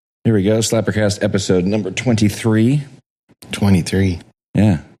Here we go. Slappercast episode number 23. 23.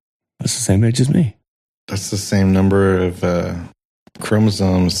 Yeah. That's the same age as me. That's the same number of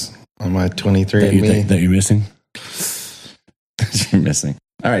chromosomes on my 23andMe. That you're missing? You're missing.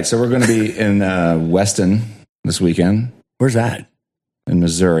 All right. So we're going to be in Weston this weekend. Where's that? In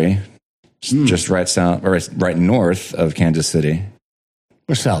Missouri. Just right south, or right north of Kansas City.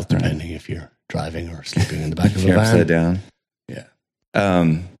 Or south, depending if you're driving or sleeping in the back of a You're van. upside down. Yeah.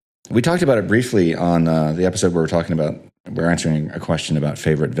 We talked about it briefly on the episode where we're answering a question about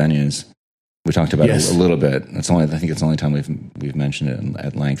favorite venues. We talked about it a little bit. I think it's the only time we've mentioned it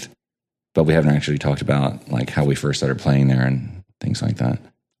at length, but we haven't actually talked about like how we first started playing there and things like that.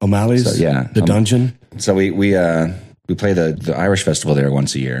 O'Malley's, so, yeah, the Dungeon. So we play the Irish Festival there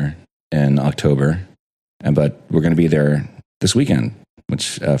once a year in October, but we're going to be there this weekend,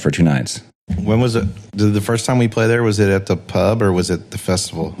 which for 2 nights. When was it? The first time we played there, was it at the pub or was it the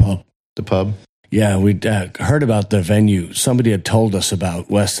festival? Pub. The pub? Yeah, we heard about the venue. Somebody had told us about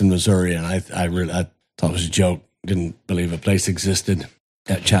Weston, Missouri, and I thought it was a joke. Didn't believe a place existed.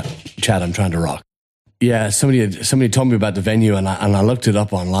 Chat, I'm trying to rock. Yeah, somebody told me about the venue, and I looked it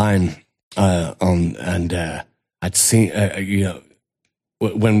up online. I'd seen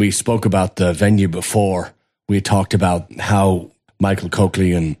when we spoke about the venue before, we talked about how Michael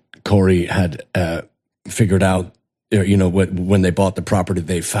Coakley and Corey had figured out, when they bought the property,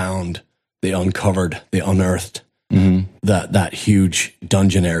 they unearthed that huge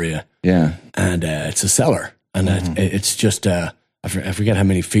dungeon area. Yeah. And it's a cellar. And it's just, I forget how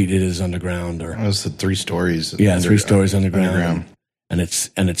many feet it is underground. Or It was the 3 stories. Yeah, 3 stories underground. And it's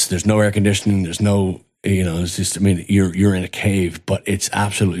there's no air conditioning. There's no, it's just, you're in a cave, but it's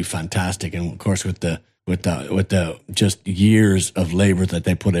absolutely fantastic. And of course, with the just years of labor that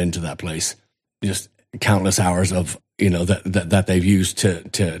they put into that place, just countless hours of that they've used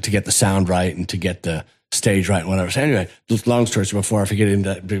to get the sound right and to get the stage right and whatever. So anyway, just long story short, before I get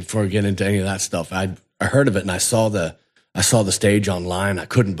into any of that stuff, I heard of it and I saw the stage online. I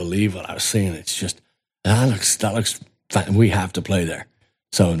couldn't believe what I was seeing. It's just that looks fun. We have to play there.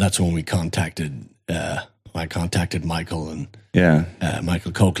 So that's when we contacted Michael and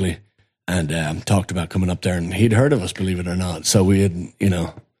Michael Coakley. And talked about coming up there, and he'd heard of us, believe it or not. So we had,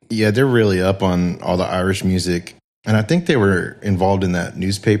 Yeah, they're really up on all the Irish music. And I think they were involved in that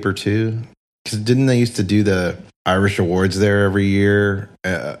newspaper too. Because didn't they used to do the Irish Awards there every year?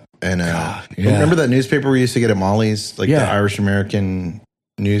 Remember that newspaper we used to get at Molly's? Like the Irish American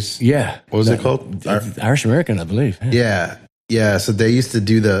News? Yeah. What was it called? Irish American, I believe. Yeah. Yeah. So they used to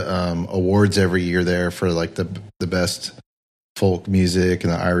do the awards every year there for like the best folk music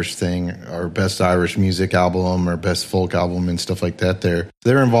and the Irish thing, or best Irish music album or best folk album and stuff like that. They're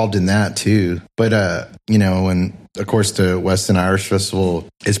involved in that too. But and of course the Weston Irish Festival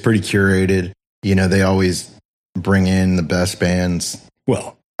is pretty curated. They always bring in the best bands.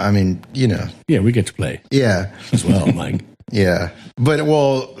 Well, yeah, we get to play. Yeah, as well, Mike. Yeah, but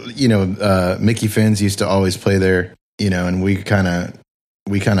Mickey Finn's used to always play there. And we kind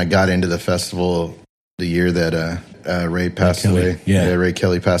of got into the festival the year that Ray passed away. Yeah, Ray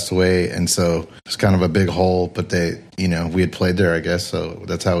Kelly passed away, and so it's kind of a big hole. But we had played there, I guess, so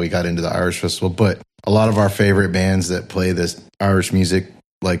that's how we got into the Irish Festival. But a lot of our favorite bands that play this Irish music,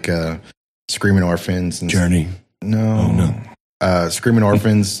 like Screaming Orphans and Journey. Screaming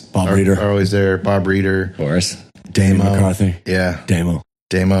Orphans Reeder are always there. Bob Reeder, of course. Damo McCarthy. Yeah, Damo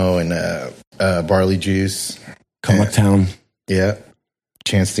and Barley Juice. Comic Town. Yeah,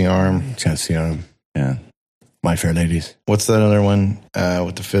 Chance the Arm. Yeah. My Fair Ladies. What's that other one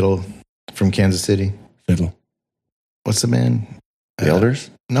with the fiddle from Kansas City? Fiddle. What's the band? The Elders?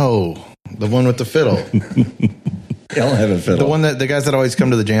 No, the one with the fiddle. They all have a fiddle. The guys that always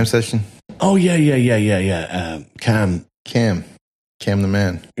come to the jam session. Oh yeah. Cam the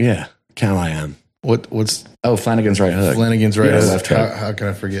Man. Yeah, Cam I Am. What's Flanagan's Right Hook. Flanagan's Right Hook. Left hook. How can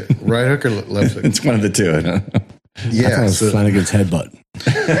I forget? Right hook or left hook? It's one of the two. I don't know. Yeah, I thought it was Flanagan's Headbutt.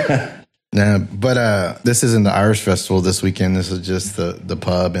 Nah, but this isn't the Irish Festival this weekend. This is just the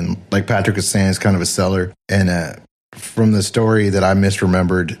pub, and like Patrick was saying, it's kind of a cellar. And from the story that I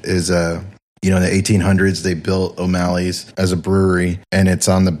misremembered is, in the 1800s they built O'Malley's as a brewery, and it's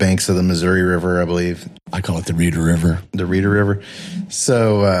on the banks of the Missouri River, I believe. I call it the Reeder River. The Reeder River.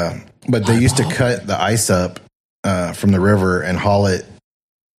 So, but they used to cut the ice up from the river and haul it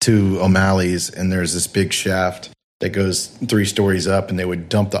to O'Malley's, and there's this big shaft that goes 3 stories up, and they would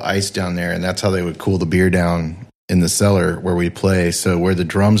dump the ice down there, and that's how they would cool the beer down in the cellar where we play. So where the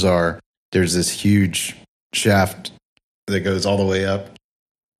drums are, there's this huge shaft that goes all the way up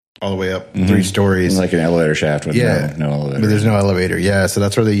all the way up 3 stories. Like an elevator shaft with no elevator. But there's no elevator. Yeah, so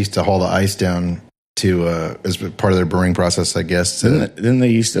that's where they used to haul the ice down to as part of their brewing process, I guess. Didn't they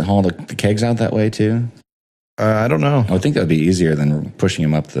used to haul the kegs out that way too? I don't know. I would think that would be easier than pushing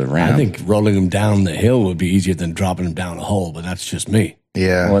them up the ramp. I think rolling them down the hill would be easier than dropping them down a hole, but that's just me.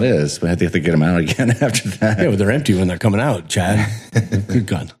 Yeah. Well, it is, but I think they have to get them out again after that. Yeah, but they're empty when they're coming out, Chad. Good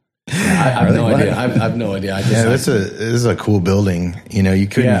gun. I have no idea. I have no idea. This is a cool building. You know, you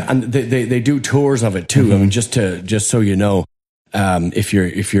could. Yeah, and they do tours of it too. I mean, just so you know,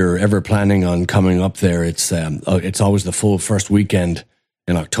 if you're ever planning on coming up there, it's always the full first weekend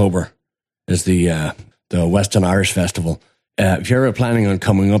in October is the Weston Irish Festival. If you're ever planning on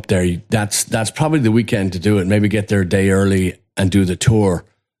coming up there, that's probably the weekend to do it. Maybe get there a day early and do the tour,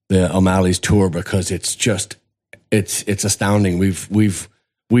 the O'Malley's tour, because it's astounding. We've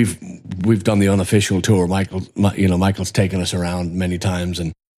done the unofficial tour. Michael's taken us around many times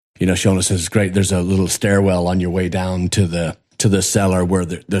and, shown us it's great. There's a little stairwell on your way down to the cellar where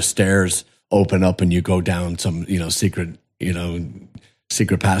the stairs open up and you go down some,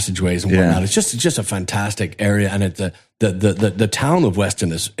 secret passageways and whatnot. It's just a fantastic area. And the town of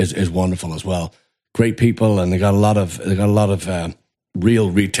Weston is wonderful as well. Great people. And they got a lot of real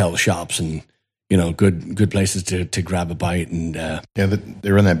retail shops and, good places to grab a bite. And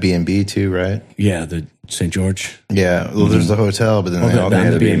they run that B&B too, right? Yeah, the St. George. Yeah, well, there's the hotel, but then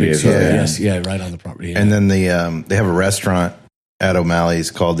the B&B as well. Yes, right on the property. Yeah. And then they have a restaurant at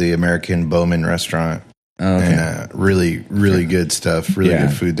O'Malley's called the American Bowman Restaurant. Oh, okay. And really, really good stuff. Really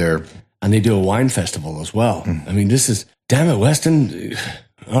good food there. And they do a wine festival as well. I mean, damn it, Weston.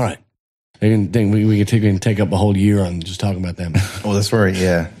 All right. We can take up a whole year on just talking about them. Well, that's right.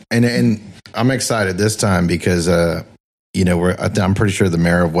 Yeah. And I'm excited this time because, I'm pretty sure the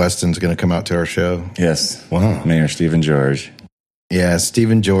mayor of Weston's going to come out to our show. Yes. Wow. Mayor Stephen George. Yeah.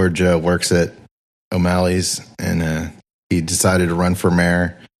 Stephen George works at O'Malley's and he decided to run for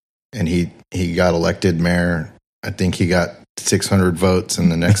mayor and he got elected mayor. I think he got 600 votes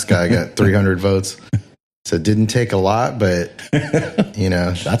and the next guy got 300 votes. So it didn't take a lot, but,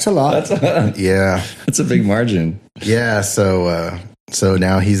 That's a lot. Yeah. That's a big margin. Yeah. So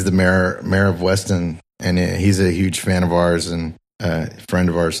now he's the mayor of Weston, and he's a huge fan of ours and friend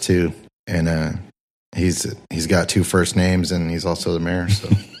of ours too. And he's got 2 first names, and he's also the mayor. So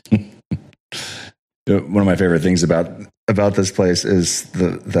one of my favorite things about this place is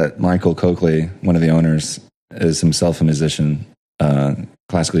that Michael Coakley, one of the owners, is himself a musician,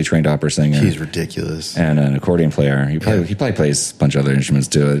 classically trained opera singer. He's ridiculous, and an accordion player. He probably plays a bunch of other instruments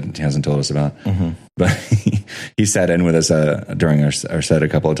too. He hasn't told us about, but he sat in with us during our set a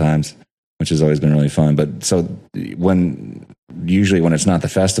couple of times, which has always been really fun. But so usually when it's not the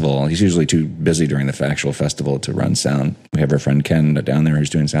festival, he's usually too busy during the actual festival to run sound. We have our friend Ken down there who's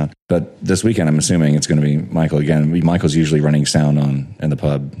doing sound. But this weekend, I'm assuming it's going to be Michael again. Michael's usually running sound in the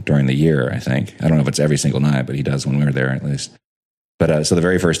pub during the year, I think. I don't know if it's every single night, but he does when we were there at least. But so the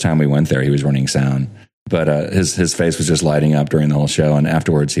very first time we went there, he was running sound. But his face was just lighting up during the whole show. And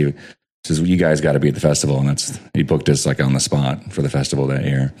afterwards, he says, "You guys got to be at the festival." And he booked us like on the spot for the festival that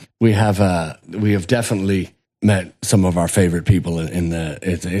year. We have definitely met some of our favorite people in the.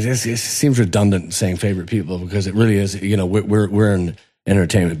 It seems redundant saying favorite people because it really is. We're in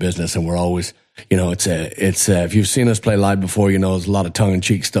entertainment business and we're always. It's if you've seen us play live before, there's a lot of tongue in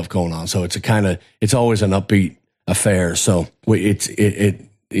cheek stuff going on. So it's always an upbeat affair. So it's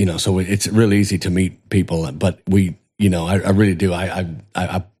really easy to meet people. But I really do.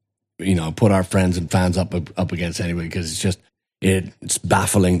 I put our friends and fans up against anybody because it's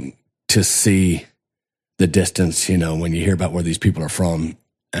baffling to see the distance, when you hear about where these people are from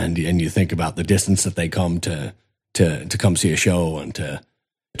and you think about the distance that they come to come see a show and to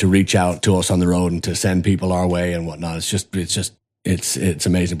reach out to us on the road and to send people our way and whatnot. It's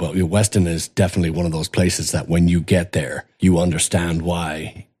amazing. But Weston is definitely one of those places that when you get there, you understand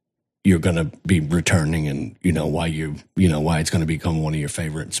why you're going to be returning and, why why it's going to become one of your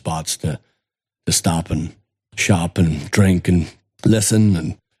favorite spots to stop and shop and drink and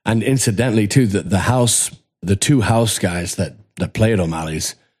listen. And incidentally too, the 2 house guys that play at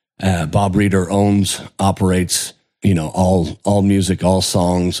O'Malley's, Bob Reeder operates, all music, all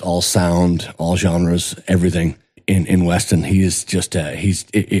songs, all sound, all genres, everything in Weston. He is just,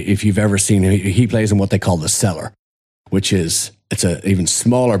 if you've ever seen him, he plays in what they call the cellar, which is, it's an even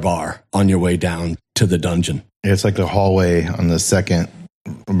smaller bar on your way down to the dungeon. Yeah, it's like the hallway on the second,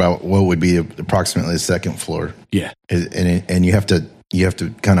 about what would be approximately the second floor. Yeah. And you have to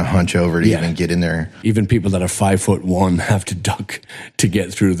kind of hunch over to even get in there. Even people that are 5'1" have to duck to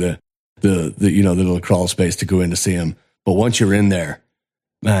get through the little crawl space to go in to see him. But once you're in there,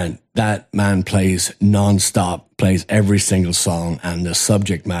 man, that man plays nonstop, plays every single song, and the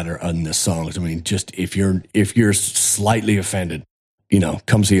subject matter on the songs. I mean, just if you're slightly offended,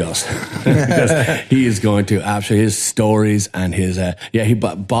 come see us. Because he is going to absolutely, his stories and his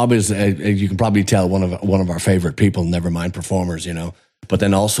Bob is you can probably tell one of our favorite people, never mind performers, But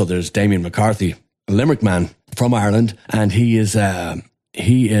then also there's Damien McCarthy, a Limerick man from Ireland, and he is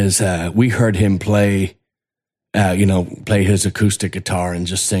we heard him play his acoustic guitar and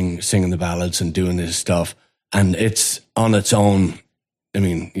just singing the ballads and doing his stuff. And it's on its own. I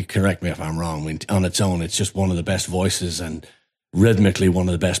mean, you correct me if I'm wrong. I mean, on its own, it's just one of the best voices and rhythmically one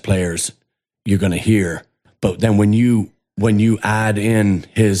of the best players you're going to hear. But then when you add in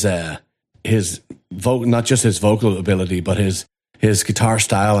his vocal, not just his vocal ability, but his guitar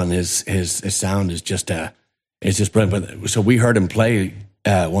style and his sound is just it's just brilliant. But so we heard him play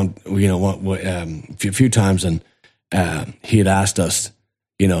a few times, and he had asked us,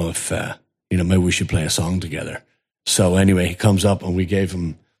 if maybe we should play a song together. So anyway, he comes up and we gave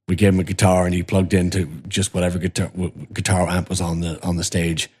him a guitar, and he plugged into just whatever guitar amp was on the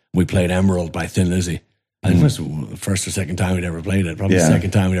stage. We played Emerald by Thin Lizzy. I think it was the first or second time we'd ever played it. Probably the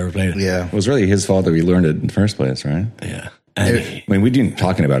second time we'd ever played it. Yeah. It was really his fault that we learned it in the first place, right? Yeah. I mean, we'd been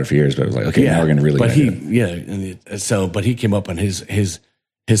talking about it for years, but it was like, okay, now we're going to really get it. But he came up and his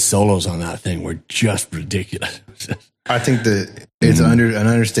solos on that thing were just ridiculous. I think that it's an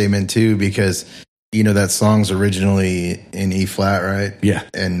understatement too, because that song's originally in E flat, right? Yeah.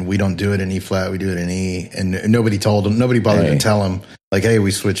 And we don't do it in E flat, we do it in E. And nobody bothered to tell him, like, hey,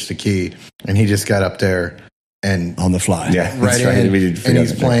 we switched the key. And he just got up there and on the fly. Yeah. Right. And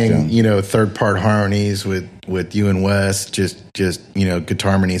he's playing, third part harmonies with you and Wes, just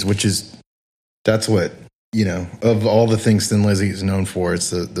guitar harmonies, that's what, of all the things Thin Lizzy is known for, it's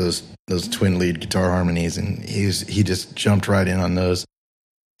those twin lead guitar harmonies. And he just jumped right in on those.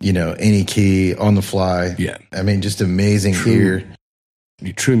 Any key on the fly. Yeah. I mean, just amazing ear.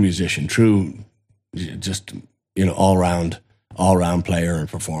 True musician, just, all round player and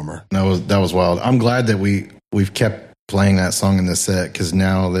performer. That was wild. I'm glad that we've kept playing that song in the set, because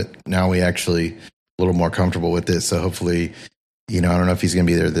now we actually a little more comfortable with it. So hopefully, I don't know if he's going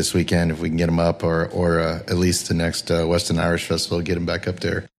to be there this weekend, if we can get him up, or at least the next Western Irish Festival, get him back up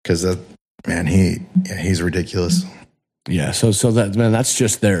there. Because he's ridiculous. Yeah, so that, man, that's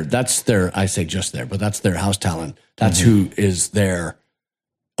their I say just there, but that's their house talent. That's who is there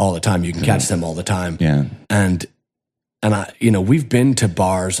all the time. You can catch them all the time. Yeah. And I, we've been to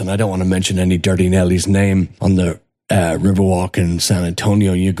bars, and I don't want to mention any Dirty Nelly's name, on the Riverwalk in San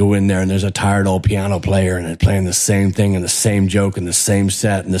Antonio. You go in there and there's a tired old piano player, and they're playing the same thing and the same joke and the same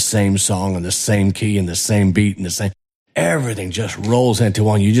set and the same song and the same key and the same beat and the same, everything just rolls into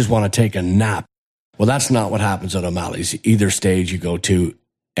one. You just want to take a nap. Well, that's not what happens at O'Malley's. Either stage you go to,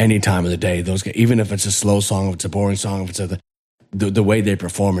 any time of the day, those guys, even if it's a slow song, if it's a boring song, if it's the way they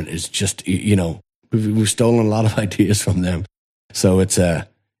perform it is just, we've stolen a lot of ideas from them. So it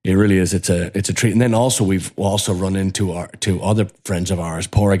really is. It's a treat. And then also we've also run into other friends of ours.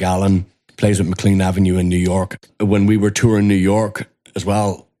 Porrig Allen plays with McLean Avenue in New York. When we were touring New York as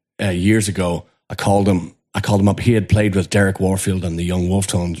well years ago, I called him up. He had played with Derek Warfield and the Young Wolf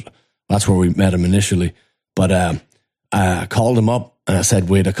Tones. That's where we met him initially. But I called him up and I said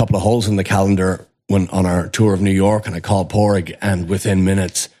we had a couple of holes in the calendar when on our tour of New York, and I called Porrig, and within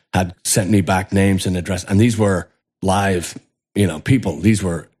minutes had sent me back names and address. And these were live, people. These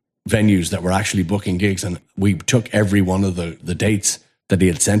were venues that were actually booking gigs, and we took every one of the dates that he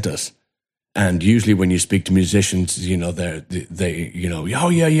had sent us. And usually when you speak to musicians, they oh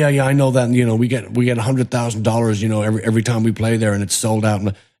yeah, I know that. And, we get $100,000, every time we play there, and it's sold out.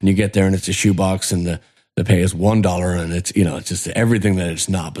 And you get there and it's a shoebox, and the pay is $1, and it's it's just everything that it's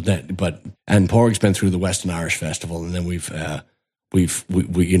not. And Porrig's been through the Western Irish Festival, and then we've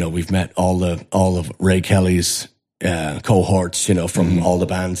met all of Ray Kelly's cohorts, from all the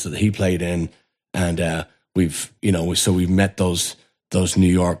bands that he played in, and we've met those New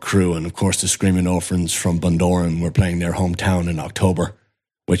York crew, and of course the Screaming Orphans from Bundoran were playing their hometown in October,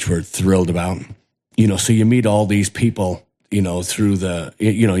 which we're thrilled about. So you meet all these people, through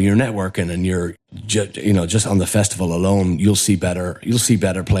you're networking, and you're just on the festival alone, you'll see better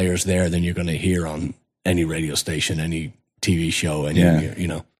players there than you're going to hear on any radio station, any TV show, and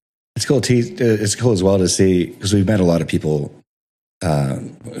It's cool. It's cool as well to see, because we've met a lot of people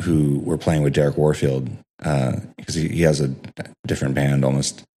who were playing with Derek Warfield, because he has a different band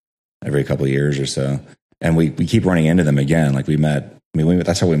almost every couple of years or so, and we keep running into them again. Like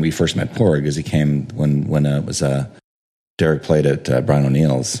that's how when we first met Porrig, is he came when it was Derek played at Brian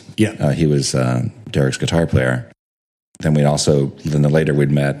O'Neill's. Yeah, he was Derek's guitar player, then later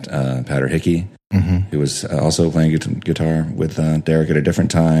we'd met Patter Hickey, who was also playing guitar with Derek at a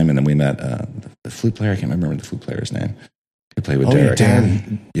different time. And then we met the flute player. I can't remember the flute player's name. He played with Derek.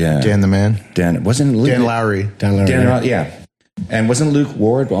 Dan the Man. Dan, wasn't Luke? Dan Lowry. Yeah. And wasn't Luke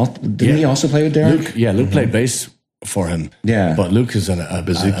Ward, didn't he also play with Derek? Luke played bass for him. Yeah. But Luke is an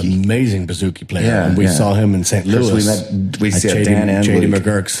amazing bouzouki player. Yeah, and we saw him in St. Louis. We saw Dan and J.D. Luke.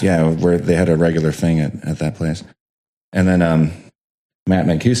 McGurk's. Yeah, where they had a regular thing at that place. And then Matt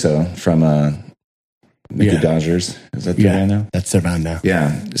Mancuso from Mickey Dodgers. Is that their band now? That's their band now.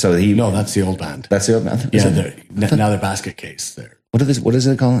 Yeah. So that's the old band. That's the old band? Now they're Basket Case. What is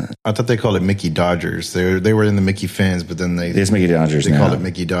it called? I thought they called it Mickey Dodgers. They were in the Mickey Fans, but then it's Mickey Dodgers. They called it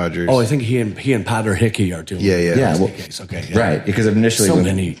Mickey Dodgers. Oh, I think he and Patter Hickey are doing. Yeah. Right, because initially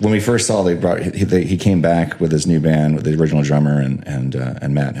when we first saw he came back with his new band with the original drummer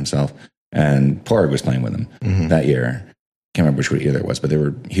and Matt himself, and Porg was playing with him that year. Can't remember which year it was, but they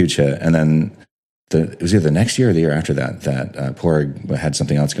were a huge hit. And then it was either the next year or the year after that Porg had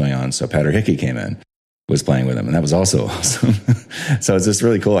something else going on, so Patter Hickey came in. Was playing with him, and that was also awesome. So it's just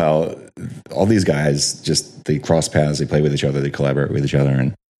really cool how all these guys they cross paths, they play with each other, they collaborate with each other,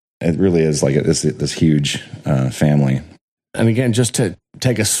 and it really is like this huge family. And again, just to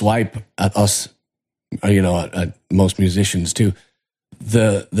take a swipe at us, at most musicians too,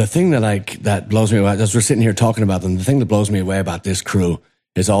 the thing that blows me away as we're sitting here talking about them, the thing that blows me away about this crew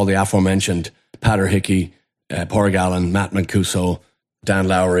is all the aforementioned Patter Hickey, Porg Allen, Matt Mancuso, Dan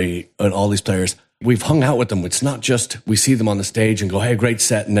Lowry, and all these players. We've hung out with them. It's not just we see them on the stage and go, "Hey, great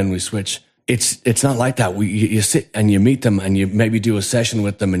set," and then we switch. It's not like that. You sit and you meet them and you maybe do a session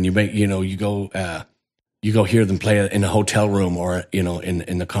with them and you go hear them play in a hotel room or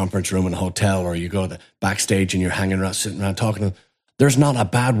in the conference room in a hotel, or you go to the backstage and you're hanging around, sitting around talking to them. There's not a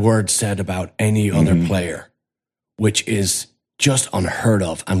bad word said about any other player, which is just unheard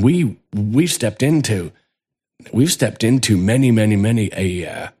of. And we've stepped into many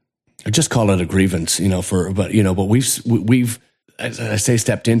I just call it a grievance, but we've, as I say,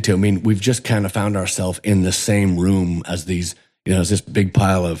 stepped into, I mean, we've just kind of found ourselves in the same room as these, as this big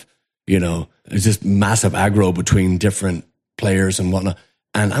pile of, there's this massive aggro between different players and whatnot.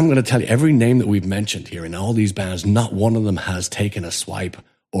 And I'm going to tell you, every name that we've mentioned here in all these bands, not one of them has taken a swipe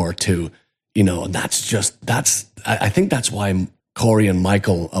or two, and I think that's why Corey and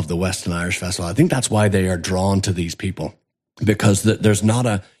Michael of the Western Irish Festival, I think that's why they are drawn to these people. Because there's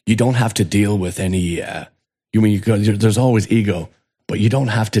you don't have to deal with any, there's always ego, but you don't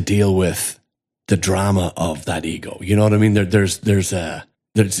have to deal with the drama of that ego. You know what I mean? There's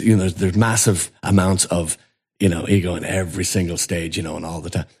massive amounts of, ego in every single stage, and all the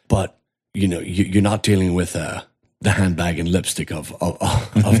time. But, you're not dealing with the handbag and lipstick of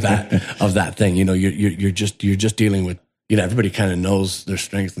that thing. You're just dealing with, everybody kind of knows their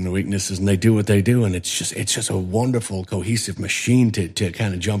strengths and their weaknesses, and they do what they do, and it's just a wonderful, cohesive machine to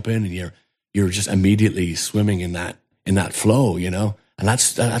kind of jump in, and you're just immediately swimming in that flow, and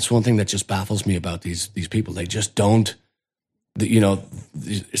that's one thing that just baffles me about these people. They just don't,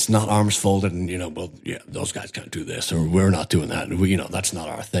 it's not arms folded, and those guys can't do this, or we're not doing that, that's not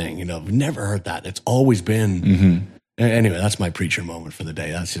our thing. I've never heard that. It's always been. Anyway, that's my preacher moment for the day.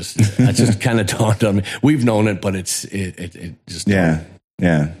 That's just kind of dawned on me. We've known it, but it just yeah.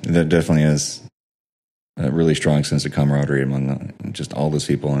 That definitely is a really strong sense of camaraderie among just all those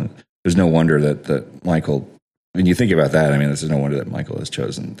people, and there's no wonder that Michael. When you think about that, there's no wonder that Michael has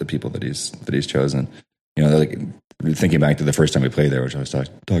chosen the people that he's chosen. Like thinking back to the first time we played there, which I was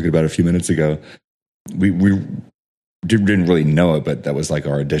talking about a few minutes ago, we didn't really know it, but that was like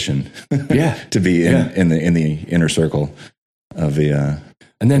our audition. To be in the inner circle of the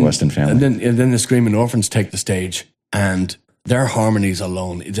Weston family. And then the Screaming Orphans take the stage, and their harmonies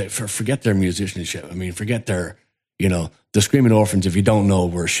alone, forget their musicianship. Forget their, the Screaming Orphans, if you don't know,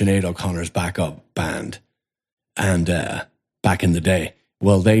 were Sinead O'Connor's backup band, and back in the day.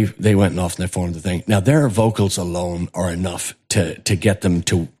 Well, they went off and they formed the thing. Now their vocals alone are enough to get them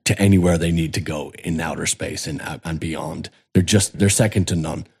to anywhere they need to go in outer space and beyond. They're second to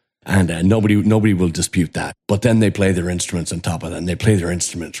none, and nobody will dispute that. But then they play their instruments on top of that, and they play their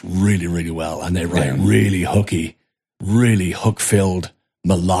instruments really, really well, and they write really hooky, really hook-filled,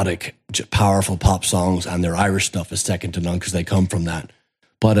 melodic, powerful pop songs, and their Irish stuff is second to none because they come from that.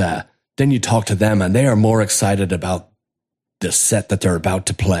 But then you talk to them, and they are more excited about the set that they're about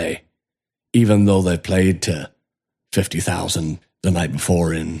to play, even though they played to 50,000 the night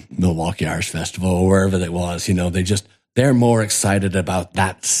before in Milwaukee Irish Festival or wherever it was. They're more excited about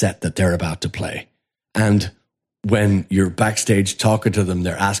that set that they're about to play. And when you're backstage talking to them,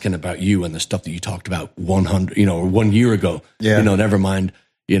 they're asking about you and the stuff that you talked about 1 year ago. Yeah. Never mind,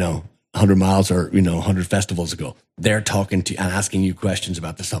 100 miles or 100 festivals ago. They're talking to you and asking you questions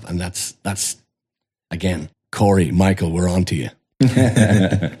about the stuff, and that's again, Corey, Michael, we're on to you.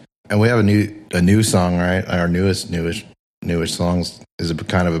 And we have a new song, right? Our newest songs is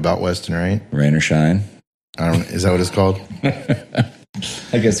kind of about Weston, right? Rain or Shine. Is that what it's called?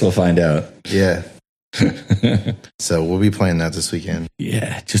 I guess we'll find out. Yeah. So we'll be playing that this weekend.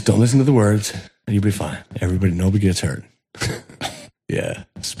 Yeah, just don't listen to the words and you'll be fine. Nobody gets hurt. Yeah,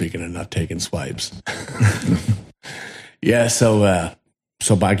 speaking of not taking swipes. Yeah, so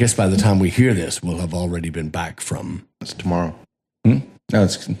I guess by the time we hear this, we'll have already been back from... It's tomorrow. No,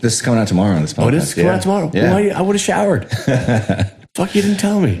 this is coming out tomorrow on this podcast. Oh, it is coming out tomorrow? Yeah. Well, I would have showered. Fuck, you didn't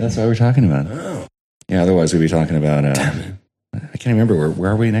tell me. That's what we're talking about. Oh. Yeah, otherwise we'd be talking about... Damn it. I can't remember.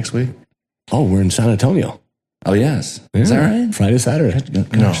 Where are we next week? Oh, we're in San Antonio. Oh, yes. Yeah. Is that right? Friday, Saturday.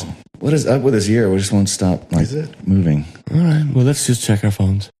 Gosh, no. What is up with this year? We just won't stop moving. All right. Well, let's just check our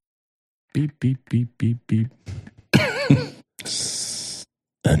phones. Beep, beep, beep, beep, beep.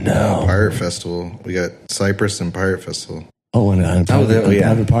 And now... Pirate Festival. We got Cypress and Pirate Festival. Oh, and a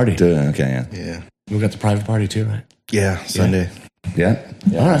private party. Okay, Yeah. We got the private party too, right? Yeah, Sunday. Yeah.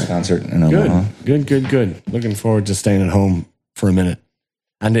 All right. Concert in Omaha. Good. Looking forward to staying at home for a minute.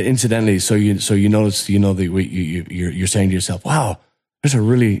 And incidentally, so you notice, you're saying to yourself, wow, there's a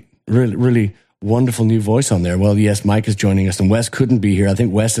really, really, really wonderful new voice on there. Well, yes, Mike is joining us, and Wes couldn't be here. I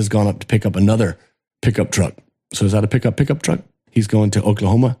think Wes has gone up to pick up another pickup truck. So is that a pickup truck? He's going to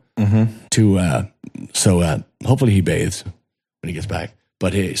Oklahoma to, hopefully he bathes when he gets back.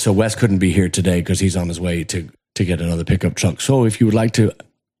 But so Wes couldn't be here today because he's on his way to get another pickup truck. So if you would like to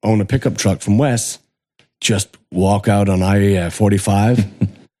own a pickup truck from Wes, just walk out on I-45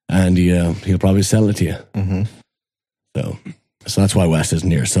 and he'll probably sell it to you. Mm-hmm. So that's why Wes isn't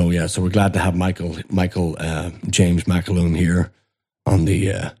here. So yeah, so we're glad to have Michael James McAloon here on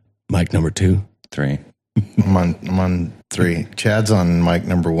the mic number 2. 3. I'm on 3. Chad's on mic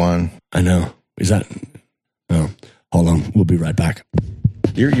number 1. I know. Is that? Oh, hold on. We'll be right back.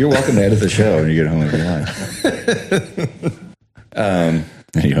 You're welcome to edit the show when you get home if you like.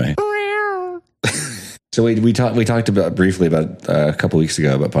 Anyway. So we talked about briefly about a couple weeks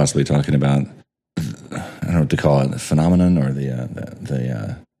ago about possibly talking about, I don't know what to call it, the phenomenon or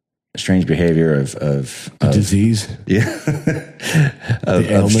the strange behavior of disease,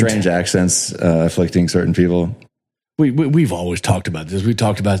 of strange accents afflicting certain people. We've always talked about this. We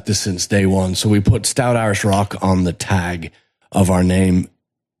talked about this since day one. So we put Stout Irish Rock on the tag of our name.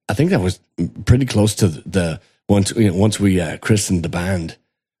 I think that was pretty close to the once we christened the band,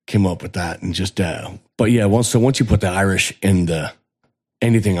 came up with that, and just but yeah, once you put the Irish in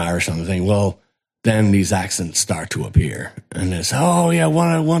anything Irish on the thing, well, then these accents start to appear, and it's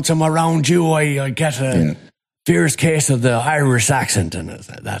once I'm around you, I get a fierce case of the Irish accent, and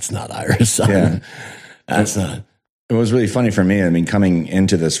that's not Irish. That's not. It was really funny for me. I mean, coming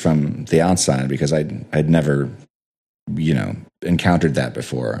into this from the outside, because I'd never, encountered that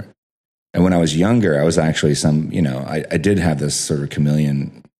before. And when I was younger, I was actually I did have this sort of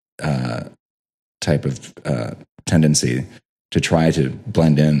chameleon type of tendency to try to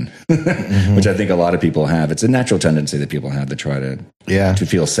blend in, which I think a lot of people have. It's a natural tendency that people have to try to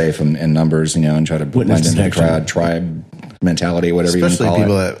feel safe in numbers, and try to blend into the crowd, tribe mentality, whatever you want to call it. Especially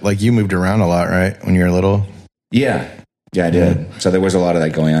people that, like, you moved around a lot, right, when you were little? Yeah, I did. So there was a lot of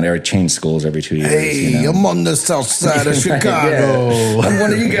that going on. I changed schools every 2 years. Hey, I'm on the south side of Chicago. I'm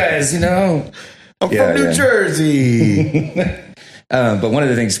one of you guys, I'm from New Jersey. But one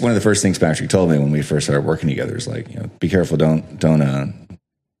of the first things Patrick told me when we first started working together is like, be careful, don't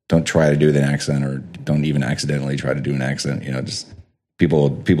try to do the accent, or don't even accidentally try to do an accent. Just people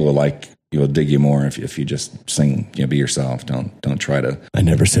will like, will dig you more if you just sing, be yourself. Don't try to. I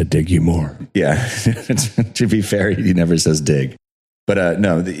never said dig you more. Yeah, to be fair, he never says dig. But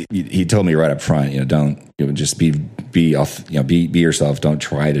no, he told me right up front, just be yourself. Don't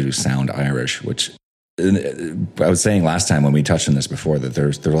try to sound Irish, which. I was saying last time when we touched on this before that there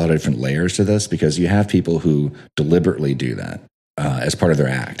are a lot of different layers to this, because you have people who deliberately do that as part of their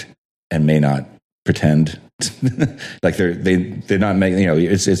act and may not pretend like they're not making,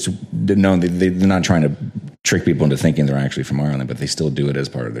 they're not trying to trick people into thinking they're actually from Ireland, but they still do it as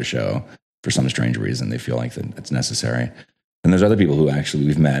part of their show for some strange reason. They feel like that it's necessary. And there's other people who actually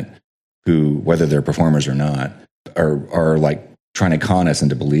we've met who, whether they're performers or not, are like trying to con us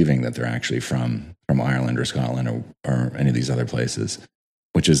into believing that they're actually from Ireland or Scotland or any of these other places,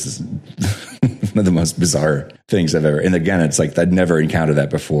 which is one of the most bizarre things I've ever. And again, it's like I'd never encountered that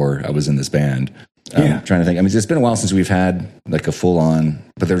before I was in this band. I'm trying to think. I mean, it's been a while since we've had like a full on,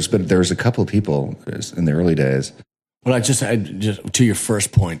 but there's a couple of people in the early days. Well, I just to your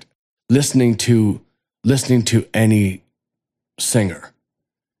first point, listening to any singer,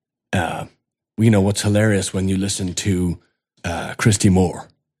 what's hilarious when you listen to Christy Moore,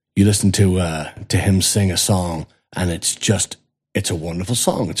 you listen to him sing a song, and it's a wonderful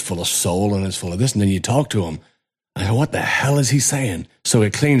song. It's full of soul and it's full of this, and then you talk to him. I go, what the hell is he saying? So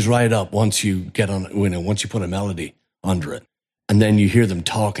it cleans right up once you get on, once you put a melody under it. And then you hear them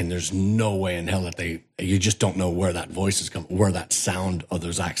talk, and there's no way in hell that you just don't know where that voice is coming, where that sound or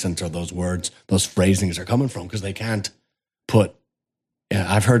those accents or those words, those phrasings are coming from, because they can't put,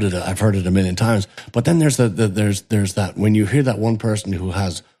 I've heard it a million times. But then there's that, when you hear that one person who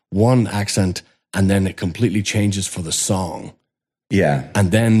has one accent and then it completely changes for the song. Yeah.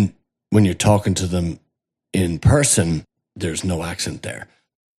 And then when you're talking to them in person, there's no accent there.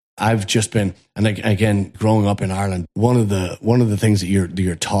 I've just been, and again, growing up in Ireland, one of the things that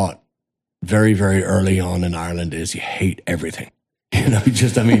you're taught very, very early on in Ireland is you hate everything.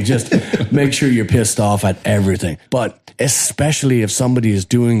 Just make sure you're pissed off at everything. But especially if somebody is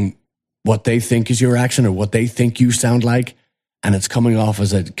doing what they think is your accent or what they think you sound like, and it's coming off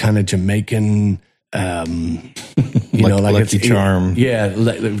as a kind of Jamaican, Lucky Charm.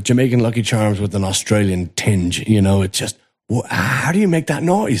 Jamaican Lucky Charms with an Australian tinge. It's just, how do you make that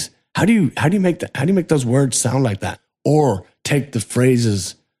noise? How do you make those words sound like that? Or take the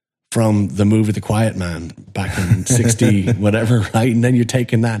phrases from the movie The Quiet Man back in 60, whatever, right? And then you're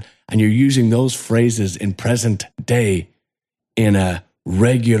taking that and you're using those phrases in present day in a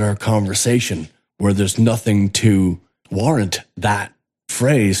regular conversation where there's nothing to warrant that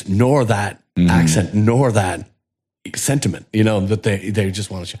phrase, nor that accent, nor that sentiment, that they just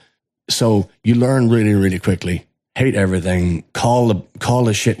want to show. So you learn really, really quickly, hate everything, call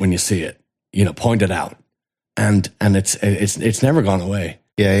the shit when you see it, point it out. And it's never gone away.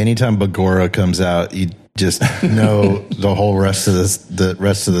 Yeah, anytime Bagora comes out, you just know the whole rest of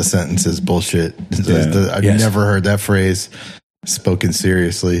the sentence is bullshit. I've never heard that phrase spoken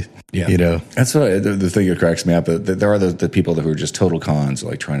seriously. Yeah. That's what the thing that cracks me up. There are the people who are just total cons,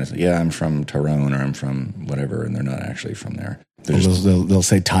 like trying to say, yeah, I'm from Tyrone or I'm from whatever, and they're not actually from there. They'll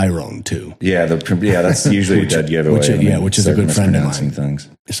say Tyrone too. Yeah, that's usually a dead giveaway. Which is a good friend of mine. Things.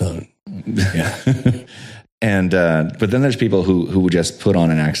 So, yeah. And but then there's people who would just put on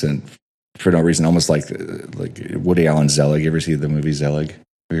an accent for no reason, almost like Woody Allen's Zelig. You ever see the movie Zelig? Have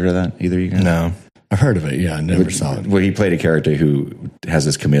you heard of that? Either of you guys? No. I've heard of it. Yeah, I never saw it. Well, he played a character who has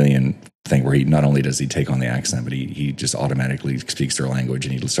this chameleon thing where he not only does he take on the accent, but he just automatically speaks their language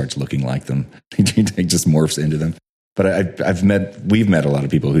and he starts looking like them. He just morphs into them. But we've met a lot of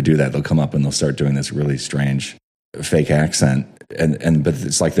people who do that. They'll come up and they'll start doing this really strange fake accent, but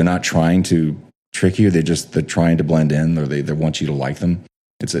it's like they're not trying to trick you. They're trying to blend in, or they want you to like them.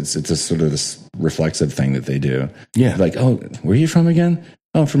 It's a sort of this reflexive thing that they do. Yeah, like, oh, where are you from again?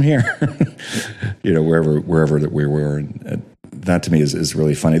 Oh, from here. wherever that we were. And that to me is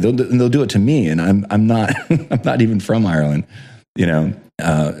really funny. They'll do it to me, and I'm not I'm not even from Ireland. We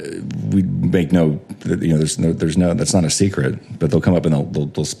make there's no that's not a secret. But they'll come up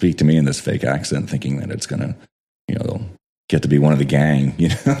and they'll speak to me in this fake accent, thinking that it's gonna they'll get to be one of the gang.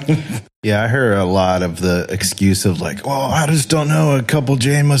 Yeah, I heard a lot of the excuse of like, well, I just don't know a couple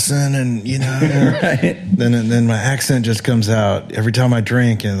Jameson, and right. then my accent just comes out every time I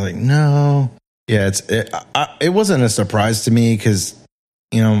drink, and like, no, yeah, it wasn't a surprise to me because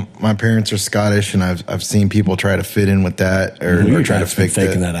my parents are Scottish, and I've seen people try to fit in with that or try to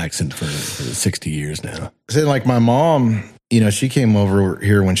faking that accent for 60 years now. So like my mom, she came over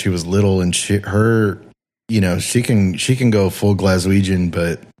here when she was little, and she can go full Glaswegian,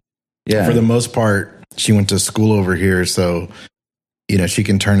 but yeah, for the most part, she went to school over here, so she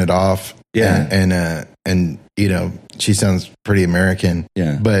can turn it off. Yeah, and she sounds pretty American.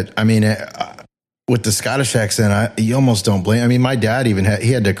 Yeah, but I mean, with the Scottish accent, you almost don't blame. I mean, my dad even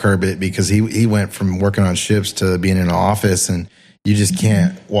had to curb it because he went from working on ships to being in an office, and you just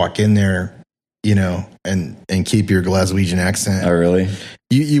can't walk in there, and keep your Glaswegian accent. Oh, really?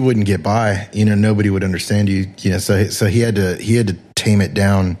 You wouldn't get by. Nobody would understand you. So he had to tame it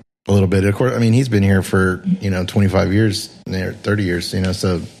down a little bit. Of course, I mean, he's been here for 25 years, 30 years.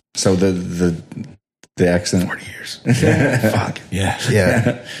 So the accent, 40 years. Fuck. Yeah.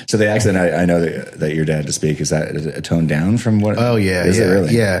 So the accent, I know that your dad had to speak. Is that a tone down from what? Oh yeah, is it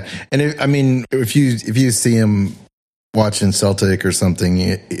really? Yeah. And if you see him watching Celtic or something,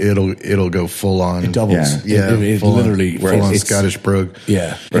 it'll go full on. It doubles. Yeah. It literally full on Scottish brogue.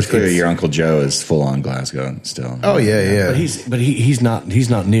 Yeah. It's clear your Uncle Joe is full on Glasgow still. Oh yeah. But he's not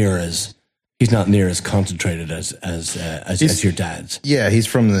near as he's not near as concentrated as your dad's. Yeah, he's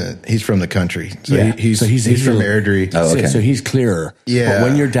from the country. So yeah, he's from Airdrie. Oh, okay. So he's clearer. Yeah. But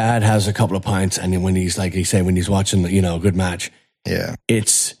when your dad has a couple of pints, and when he's like, when he's watching, a good match, yeah,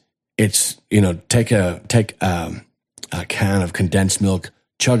 it's take a can of condensed milk,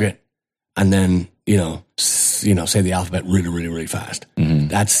 chug it, and then say the alphabet really, really, really fast.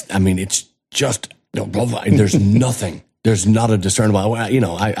 Mm-hmm. It's just there's nothing. There's not a discernible.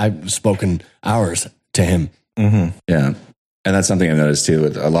 I've spoken hours to him. Mm-hmm. Yeah, and that's something I've noticed too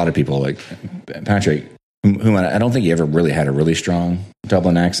with a lot of people, like Patrick, whom I don't think he ever really had a really strong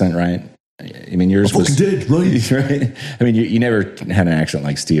Dublin accent, right? I mean, yours was did, right? Right. I mean, you never had an accent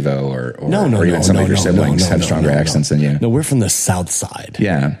like Steve-O or even some of your siblings had stronger accents than you. No, we're from the South Side.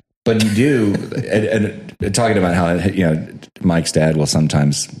 Yeah, but you do. and talking about how Mike's dad will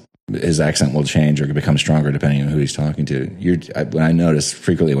sometimes. His accent will change or become stronger depending on who he's talking to. When I notice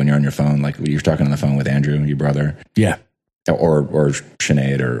frequently when you're on your phone, like you're talking on the phone with Andrew, your brother, yeah, or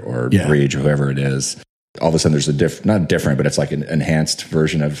Sinead or Reed, or whoever it is. All of a sudden, there's not different, but it's like an enhanced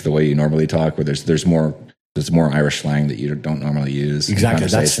version of the way you normally talk, where there's more Irish slang that you don't normally use. Exactly,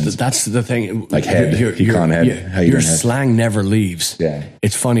 that's the thing. Like head, your slang never leaves. Yeah,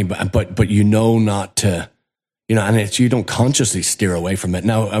 it's funny, but not to. And you don't consciously steer away from it.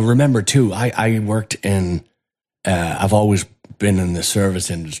 Now, remember too, I worked in, I've always been in the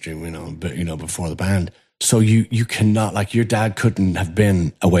service industry, before the band. So you cannot, like your dad couldn't have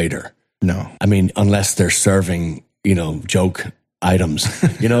been a waiter. No. I mean, unless they're serving, joke items,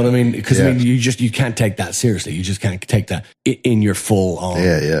 you know what I mean? Because you can't take that seriously. You just can't take that in your full on.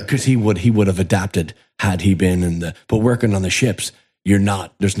 Yeah. Because he would have adapted had he been but working on the ships,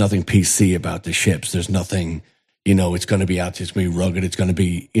 there's nothing PC about the ships. There's nothing, it's going to be out, it's going to be rugged, it's going to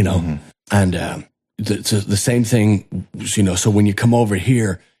be, mm-hmm. and the same thing, so when you come over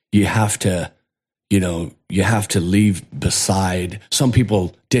here, you have to leave beside, some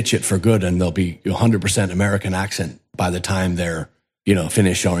people ditch it for good and they'll be 100% American accent by the time they're,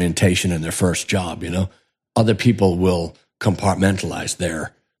 finish orientation in their first job, Other people will compartmentalize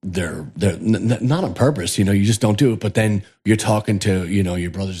their not on purpose, you just don't do it, but then you're talking to,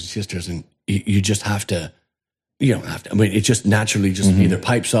 your brothers and sisters and you just have to, you don't have to. I mean, it just naturally either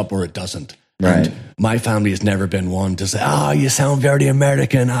pipes up or it doesn't. Right. And my family has never been one to say, "Oh, you sound very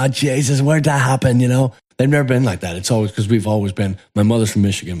American. Oh, Jesus, where'd that happen?" They've never been like that. It's always because we've always been. My mother's from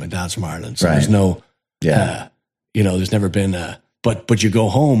Michigan, my dad's from Ireland, so there's no, there's never been a. But you go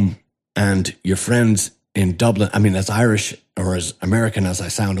home and your friends in Dublin. I mean, as Irish or as American as I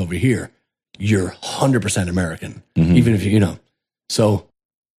sound over here, you're 100% American, even if so.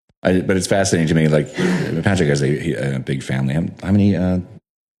 But it's fascinating to me. Like Patrick has a big family. How many?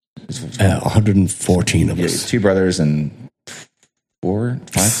 114 of us. 2 brothers and 4,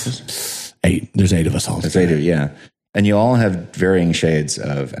 5, 8. There's 8 of us all. There's 8 of you, yeah. And you all have varying shades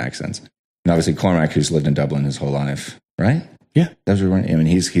of accents. And obviously Cormac, who's lived in Dublin his whole life, right? Yeah, that's what I mean.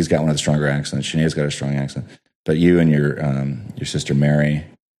 He's got one of the stronger accents. Sinead's got a strong accent. But you and your sister Mary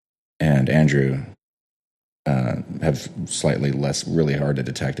and Andrew. Have slightly less, really hard to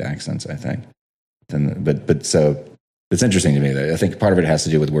detect accents, I think. But so it's interesting to me that I think part of it has to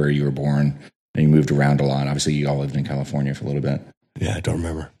do with where you were born and you moved around a lot. Obviously, you all lived in California for a little bit. Yeah, I don't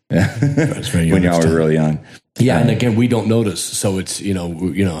remember. Yeah, when y'all were really young. Yeah, and again, we don't notice, so it's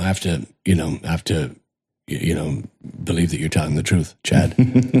have to believe that you're telling the truth, Chad.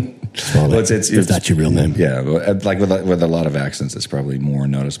 Well, it's if that's your real name. Yeah, like with a lot of accents, it's probably more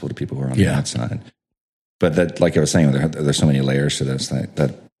noticeable to people who are on the outside. But that, like I was saying, there's so many layers to this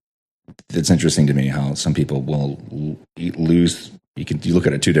that it's interesting to me how some people will lose. You look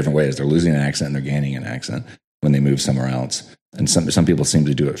at it 2 different ways. They're losing an accent and they're gaining an accent when they move somewhere else. And some people seem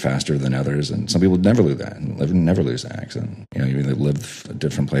to do it faster than others, and some people never lose that and never lose that accent. Even they live a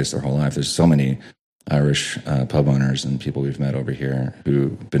different place their whole life. There's so many Irish pub owners and people we've met over here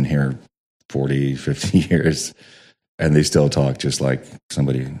who've been here 40, 50 years, and they still talk just like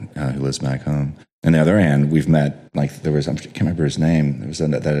somebody who lives back home. On the other hand, we've met, like, I can't remember his name. There was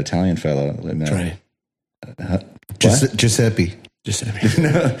that Italian fellow. Right. Giuseppe.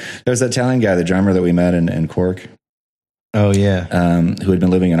 No, there was that Italian guy, the drummer that we met in Cork. Oh, yeah. Who had been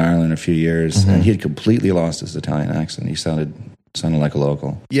living in Ireland a few years, and he had completely lost his Italian accent. He sounded like a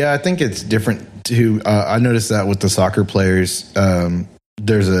local. Yeah, I think it's different, too. I noticed that with the soccer players.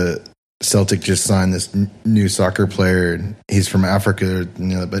 There's a Celtic just signed this new soccer player. And he's from Africa,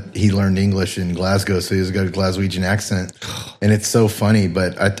 but he learned English in Glasgow, so he's got a Glaswegian accent. And it's so funny,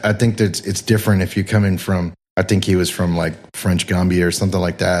 but I think that it's different if you come in from, I think he was from like French Gambia or something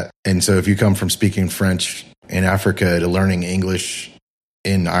like that. And so if you come from speaking French in Africa to learning English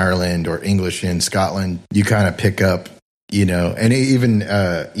in Ireland or English in Scotland, you kind of pick up, and even,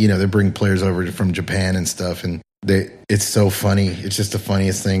 they bring players over from Japan and stuff, and it's so funny. It's just the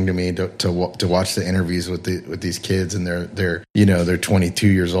funniest thing to me to watch the interviews with these kids, and they're 22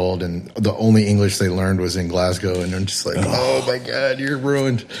 years old, and the only English they learned was in Glasgow, and I'm just like, oh my God, you're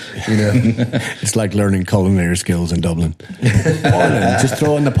ruined. It's like learning culinary skills in Dublin. Just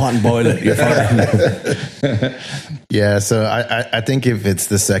throw in the pot and boil it. You're fine. Yeah, so I think if it's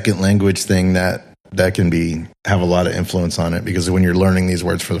the second language thing that can have a lot of influence on it, because when you're learning these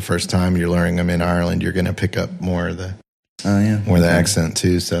words for the first time, you're learning them in Ireland, you're going to pick up more of the the accent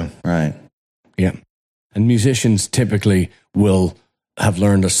too. So right, yeah, and musicians typically will have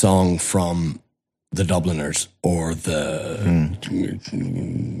learned a song from the Dubliners or the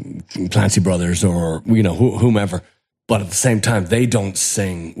Clancy Brothers or whomever. But at the same time, they don't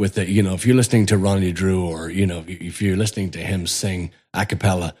sing with it. If you're listening to Ronnie Drew or if you're listening to him sing a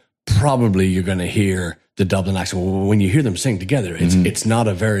cappella, probably you're going to hear the Dublin accent. When you hear them sing together, it's not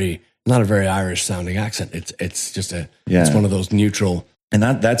a very Irish sounding accent. It's just it's one of those neutral. And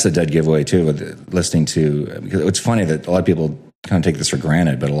that's a dead giveaway too. With listening to, because it's funny that a lot of people kind of take this for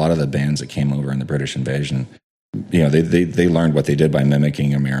granted, but a lot of the bands that came over in the British invasion, they learned what they did by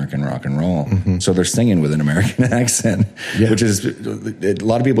mimicking American rock and roll. Mm-hmm. So they're singing with an American accent, which is, a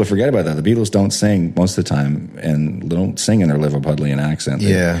lot of people forget about that. The Beatles don't sing most of the time, and they don't sing in their Liverpudlian accent.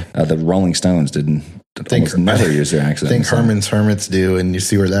 The Rolling Stones didn't almost never use their accent. I think Herman's Hermits do, and you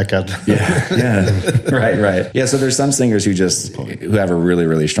see where that got. Right. Yeah, so there's some singers who have a really,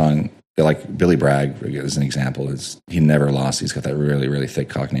 really strong, like Billy Bragg as an example, he never lost. He's got that really, really thick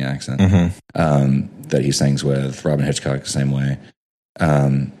Cockney accent that he sings with. Robin Hitchcock the same way.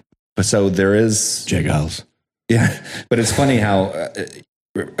 But so there is Jay Giles. Yeah, but it's funny how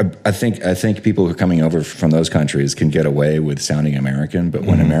I think people who are coming over from those countries can get away with sounding American, but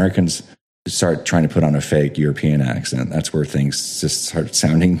when Americans start trying to put on a fake European accent, that's where things just start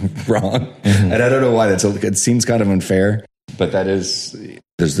sounding wrong. And I don't know why it seems kind of unfair, but that is.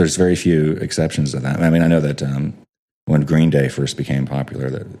 There's very few exceptions to that. I mean, I know that when Green Day first became popular,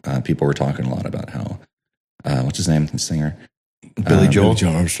 that people were talking a lot about how what's his name, the singer, Billy Joel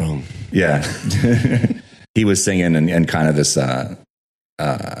Armstrong. Yeah, he was singing and kind of this kind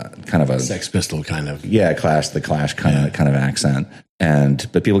of a Sex Pistol kind of the Clash kind of accent,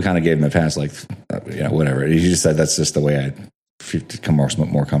 but people kind of gave him a pass, like whatever. He just said that's just the way I become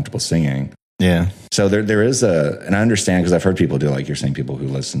more comfortable singing. Yeah. So there is and I understand, because I've heard people do, like you're saying, people who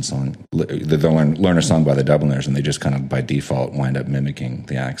they'll learn a song by the Dubliners, and they just kind of by default wind up mimicking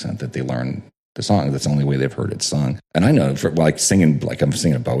the accent that they learn the song. That's the only way they've heard it sung. And I know for I'm singing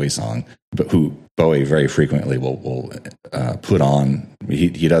a Bowie song, but who Bowie very frequently will put on.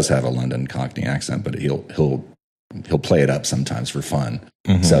 He does have a London Cockney accent, but he'll play it up sometimes for fun.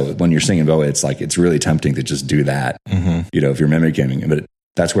 Mm-hmm. So when you're singing Bowie, it's really tempting to just do that. Mm-hmm. If you're mimicking, but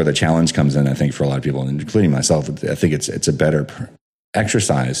that's where the challenge comes in, I think, for a lot of people, including myself. I think it's a better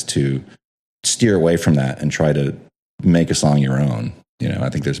exercise to steer away from that and try to make a song your own. I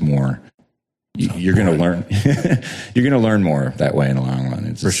think there's more. You're going to learn. You're going to learn more that way in the long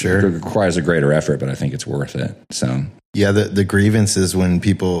run. For sure, it requires a greater effort, but I think it's worth it. So yeah, the grievance is when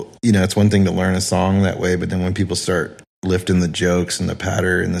people, it's one thing to learn a song that way, but then when people start lifting the jokes and the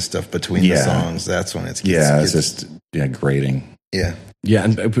patter and the stuff between the songs, that's when it's just grating. Yeah,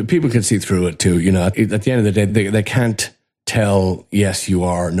 and people can see through it too. At the end of the day, they can't tell, yes, you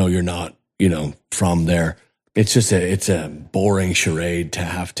are, no, you're not, from there. It's just it's a boring charade to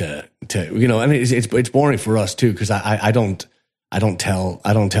have to and it's boring for us too, because I don't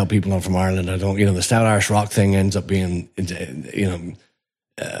tell people I'm from Ireland. I don't, the Stout Irish Rock thing ends up being,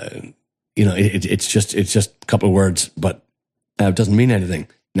 it's just a couple of words, but it doesn't mean anything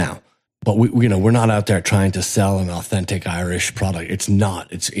now. But we're not out there trying to sell an authentic Irish product. It's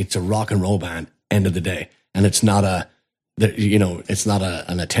not. It's a rock and roll band. End of the day, and it's not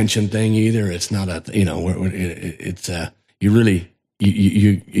an attention thing either. It's not in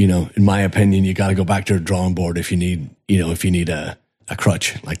my opinion, you got to go back to a drawing board if you need a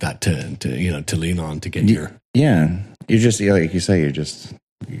crutch like that to lean on to get your. Yeah, you're just like you say.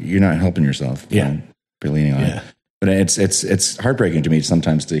 You're not helping yourself. Yeah, by leaning on it. But it's heartbreaking to me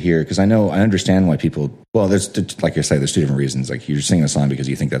sometimes to hear, because I understand why people. Well, there's, like I say, there's two different reasons. Like, you're singing a song because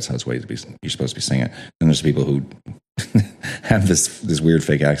you think that's how it's you're supposed to be singing it, and there's people who have this weird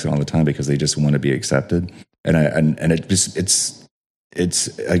fake accent all the time because they just want to be accepted, and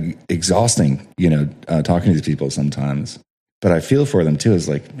it's exhausting, talking to these people sometimes. But I feel for them too. It's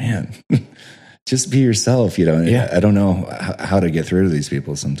like, man, just be yourself, I don't know how to get through to these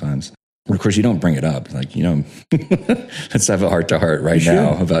people sometimes. Of course, you don't bring it up. Like, let's have a heart-to-heart right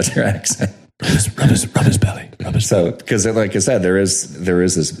now about your accent. Rub his belly. So, because like I said, there is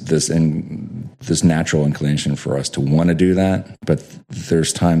this natural inclination for us to want to do that, but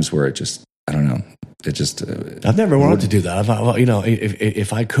there's times where it just, I don't know. It just. I've never wanted to do that.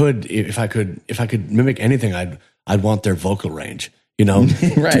 If I could mimic anything, I'd want their vocal range.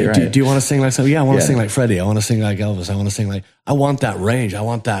 Right. Do you want to sing like something? Yeah, I want to sing like Freddie. I want to sing like Elvis. I want to sing like. I want that range. I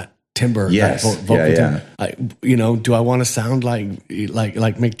want that timbre. Yes. That vocal timbre. Do I want to sound like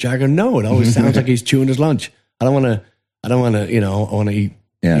Mick Jagger? No, it always sounds like he's chewing his lunch. I want to. I want to eat.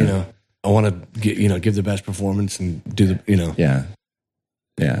 Yeah. I want to give the best performance and do the.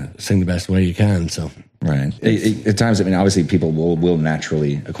 Yeah. Sing the best way you can. So. Right. At times, obviously, people will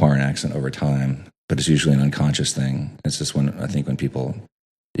naturally acquire an accent over time. But it's usually an unconscious thing. It's just when people,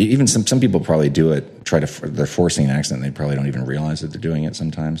 even some people probably do it, they're forcing an accent. And they probably don't even realize that they're doing it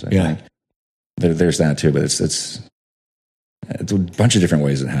sometimes. I think there's that too, but it's a bunch of different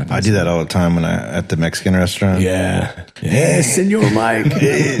ways it happens. I do that all the time at the Mexican restaurant. Yeah. Hey, Senor Mike.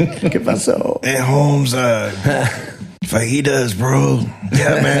 ¿Qué pasó? Hey, Holmes, fajitas, bro.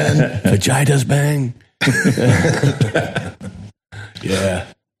 Yeah, man. Fajitas bang. Yeah.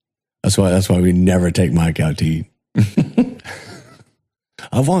 That's why we never take Mike out to eat.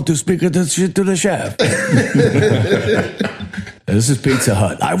 I want to speak to the chef. This is Pizza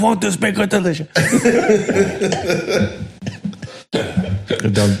Hut. I want to speak to the chef.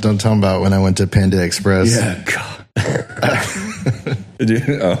 Don't tell him about when I went to Panda Express. Yeah, God.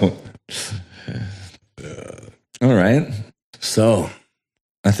 All right. So,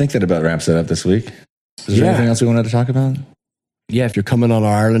 I think that about wraps it up this week. Is there anything else we wanted to talk about? Yeah, if you're coming on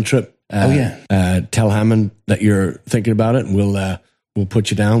our Ireland trip, tell Hammond that you're thinking about it, and we'll put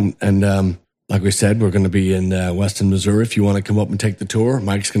you down. And like we said, we're going to be in Weston, Missouri. If you want to come up and take the tour,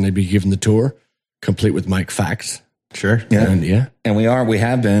 Mike's going to be giving the tour, complete with Mike facts. Sure. Yeah. And we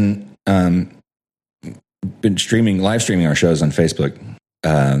have been live streaming our shows on Facebook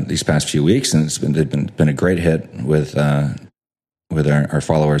these past few weeks, and it's been a great hit with our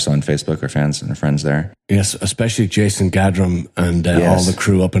followers on Facebook, our fans and our friends there. Yes, especially Jason Gadram and all the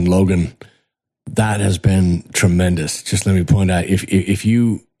crew up in Logan. That has been tremendous. Just let me point out, if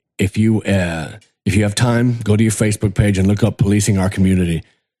you have time, go to your Facebook page and look up Policing Our Community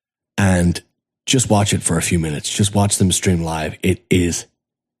and just watch it for a few minutes. Just watch them stream live. It's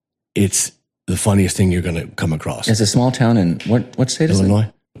the funniest thing you're going to come across. It's a small town in what state is it?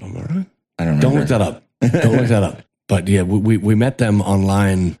 Illinois. I don't remember. Don't look that up. Don't look that up. But yeah, we met them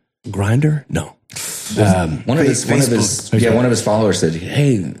online. Grindr? No. One of his followers said,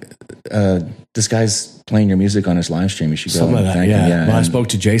 "Hey, this guy's playing your music on his live stream. You should go." Something like that. Yeah. Well, I spoke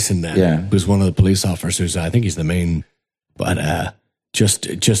to Jason then. Yeah. Who's one of the police officers. I think he's the main. But just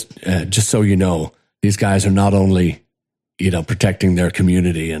so you know, these guys are not only protecting their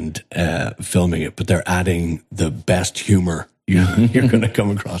community and filming it, but they're adding the best humor you're going to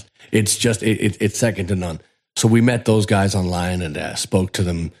come across. It's just it's second to none. So we met those guys online and spoke to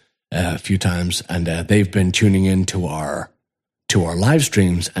them a few times, and they've been tuning into our live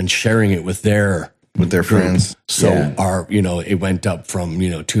streams and sharing it with their friends. So it went up from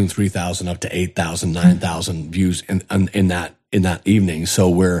 2,000 and 3,000 up to 8,000, 9,000 views in that evening. So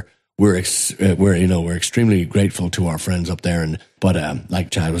we're extremely grateful to our friends up there. But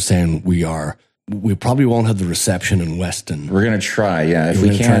like Chad was saying, we probably won't have the reception in Weston. We're going to try, if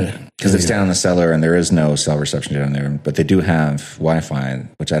we can, because it's down in the cellar and there is no cell reception down there. But they do have Wi-Fi,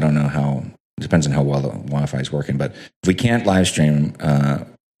 which I don't know how. It depends on how well the Wi-Fi is working. But if we can't live stream,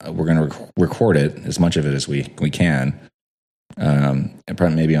 we're going to record it, as much of it as we can. And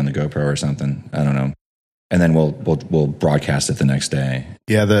probably maybe on the GoPro or something. I don't know. And then we'll broadcast it the next day.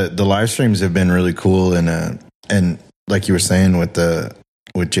 Yeah, the live streams have been really cool, and like you were saying with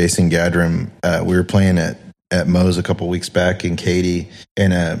Jason Gadram, we were playing at Moe's a couple weeks back in Katy,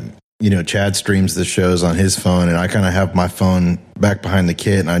 and Chad streams the shows on his phone, and I kind of have my phone back behind the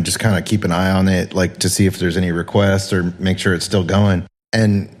kit, and I just kind of keep an eye on it, like to see if there's any requests or make sure it's still going.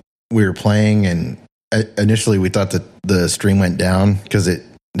 And we were playing, and initially we thought that the stream went down because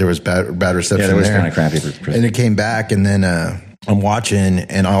there was bad reception. Yeah, there was kind of crappy. And it came back, and then I'm watching,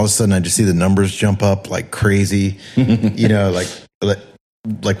 and all of a sudden I just see the numbers jump up like crazy, like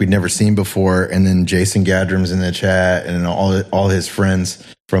we'd never seen before. And then Jason Gadram's in the chat, and all his friends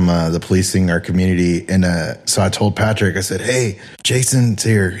from the Policing Our Community. And so I told Patrick, I said, "Hey, Jason's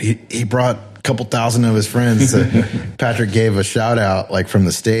here. He brought a couple thousand of his friends." Patrick gave a shout out like from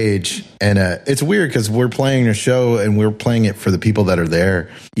the stage, and it's weird because we're playing a show and we're playing it for the people that are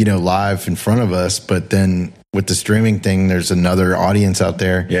there, live in front of us. But then with the streaming thing, there's another audience out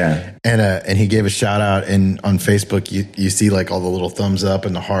there. Yeah. And he gave a shout out, and on Facebook, you see like all the little thumbs up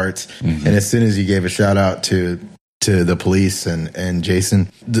and the hearts. Mm-hmm. And as soon as he gave a shout out to the police and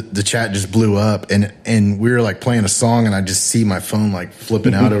Jason, the chat just blew up, and we were like playing a song, and I just see my phone like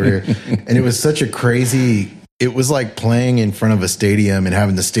flipping out over here. And it was such a crazy, it was like playing in front of a stadium and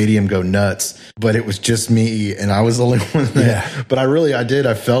having the stadium go nuts, but it was just me, and I was the only one there. Yeah. But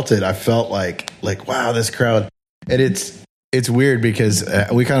I felt it. I felt like, wow, this crowd. And it's weird because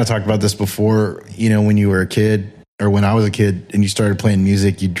we kind of talked about this before, when you were a kid, or when I was a kid and you started playing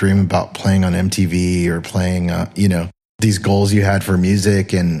music, you'd dream about playing on MTV or playing, these goals you had for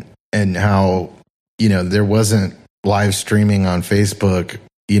music, and how, there wasn't live streaming on Facebook,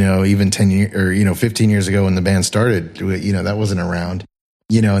 even 10 years or, 15 years ago when the band started, that wasn't around,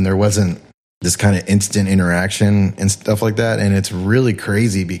 and there wasn't this kind of instant interaction and stuff like that. And it's really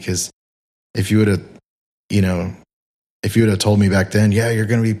crazy because if you would have told me back then, yeah, you're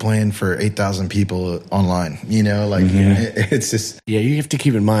going to be playing for 8,000 people online, it's just. Yeah, you have to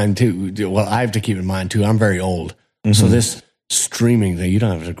keep in mind too. Well, I have to keep in mind too. I'm very old. Mm-hmm. So this streaming thing, you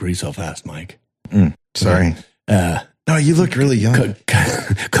don't have to agree so fast, Mike. Sorry. No, you look really young.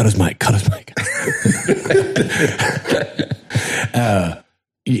 Cut his mic.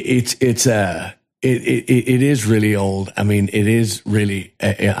 It is really old. I mean, it is really,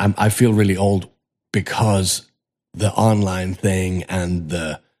 I feel really old because the online thing and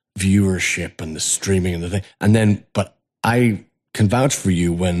the viewership and the streaming and the thing. And then, but I can vouch for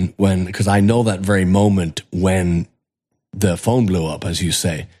you when, because I know that very moment when the phone blew up, as you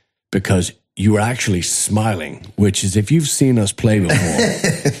say, because you were actually smiling, which is, if you've seen us play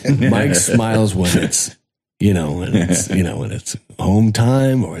before, Mike smiles when it's, when it's home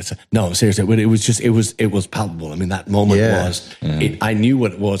time, or it's, no, seriously, but it was palpable. I mean, that moment was, I knew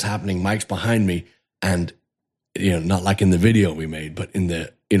what was happening. Mike's behind me, and, not like in the video we made, but in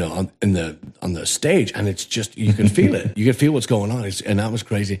the, on the stage, and it's just, you can feel it. You can feel what's going on. And that was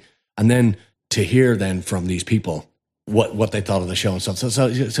crazy. And then to hear then from these people what they thought of the show and stuff. So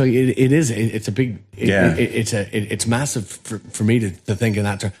it's a big, it's massive for me to think in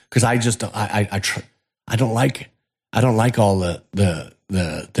that term. Cause I just, I don't like all the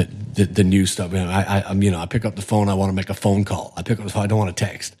new stuff. I pick up the phone. I want to make a phone call. I pick up the phone. I don't want to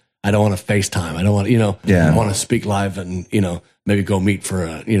text. I don't want to FaceTime. I don't want to, I want to speak live and, maybe go meet for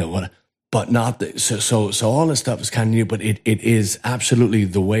what, but not so all this stuff is kind of new, but it is absolutely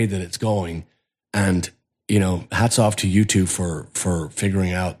the way that it's going. And, hats off to you two for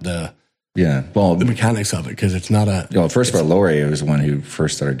figuring out the mechanics of it. Cause it's not first of all, Lori was the one who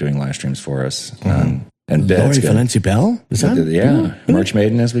first started doing live streams for us. And Lori Valencia Bell? Is that? Yeah. March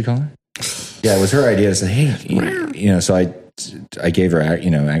Maiden, as we call her. Yeah. It was her idea to say, hey, so I gave her,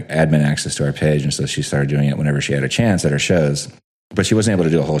 admin access to our page. And so she started doing it whenever she had a chance at her shows, but she wasn't able to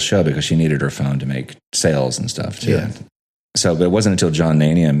do a whole show because she needed her phone to make sales and stuff too. Yeah. So, but it wasn't until John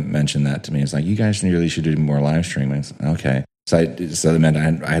Nania mentioned that to me. It's like, you guys really should do more live streaming. Okay. So that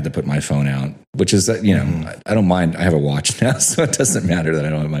meant I had to put my phone out, which is, I don't mind. I have a watch now, so it doesn't matter that I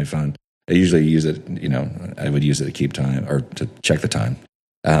don't have my phone. I usually use it, I would use it to keep time or to check the time.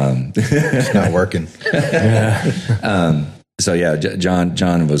 It's not working. So yeah,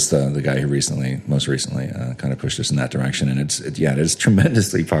 John was the guy who most recently kind of pushed us in that direction. And it is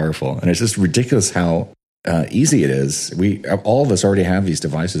tremendously powerful. And it's just ridiculous how easy it is. All of us already have these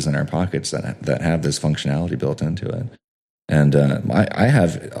devices in our pockets that have this functionality built into it. And I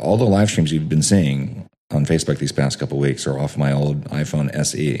have all the live streams you've been seeing on Facebook these past couple of weeks are off my old iPhone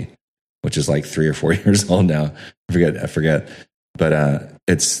SE, which is like 3 or 4 years old now. I forget. But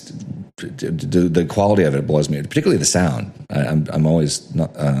it's the quality of it blows me, particularly the sound. I'm always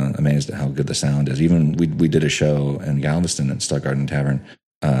not, amazed at how good the sound is. Even we did a show in Galveston at Stuck Garden Tavern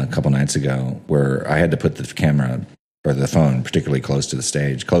a couple nights ago where I had to put the camera or the phone particularly close to the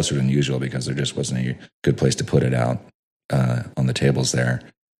stage, closer than usual, because there just wasn't a good place to put it out on the tables there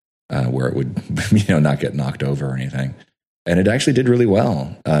where it would not get knocked over or anything. And it actually did really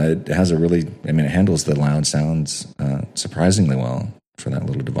well. It has it handles the loud sounds surprisingly well for that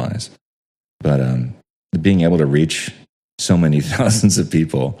little device. But being able to reach so many thousands of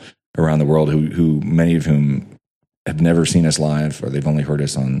people around the world who many of whom have never seen us live, or they've only heard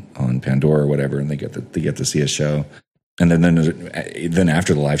us on Pandora or whatever, and they get to see a show. And then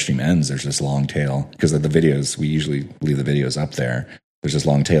after the live stream ends, there's this long tail, because of the videos, we usually leave the videos up there. There's this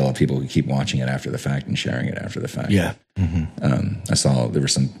long tail of people who keep watching it after the fact and sharing it after the fact. Yeah. Mm-hmm. I saw there were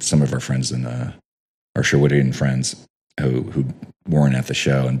some of our friends in our Sherwoodian friends who weren't at the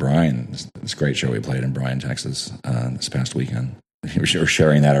show. And Bryan, this great show we played in Bryan, Texas, this past weekend. We were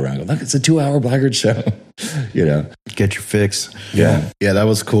sharing that around. Look, it's a 2-hour Blackguard show. Get your fix. Yeah. Yeah, that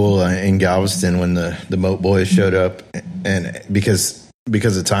was cool in Galveston when the Moat Boys showed up. And because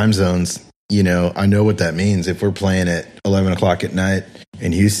of time zones, I know what that means. If we're playing at 11 o'clock at night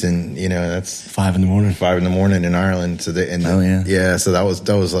in Houston, that's 5 a.m. 5 a.m. in Ireland. So so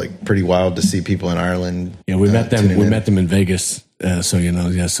that was like pretty wild to see people in Ireland. Yeah, we met them. We met them in Vegas. So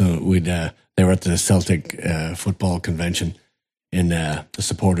we'd they were at the Celtic football convention in the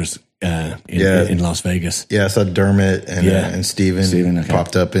supporters in Las Vegas. Yeah, I saw Dermot and Steven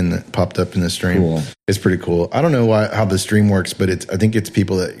popped up in the stream. Cool. It's pretty cool. I don't know how the stream works, but I think it's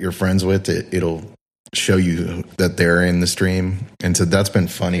people that you're friends with. It'll show you that they're in the stream, and so that's been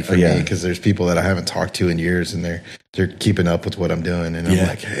funny for me because there's people that I haven't talked to in years, and they're keeping up with what I'm doing, and I'm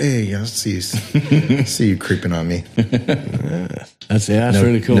like, hey, I see you creeping on me. That's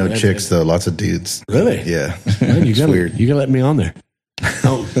really cool. No chicks though, lots of dudes. Really? Yeah. Man, it's weird. You gotta let me on there.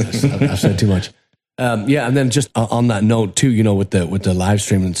 Oh, I've said too much. And then just on that note too, with the live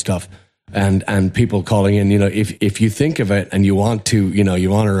stream and stuff, and people calling in, if you think of it and you want to, you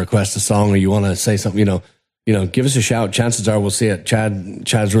want to request a song or you want to say something, give us a shout. Chances are we'll see it.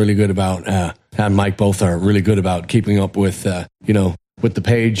 Chad's really good about, and Mike both are really good about keeping up with, with the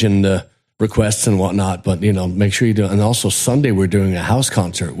page and the requests and whatnot. But make sure you do. And also Sunday we're doing a house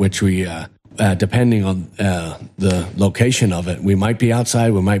concert, which we. Depending on the location of it, we might be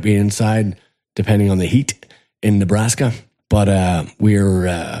outside, we might be inside, depending on the heat in Nebraska. But we're,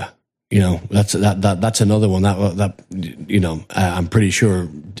 that's another one that I'm pretty sure,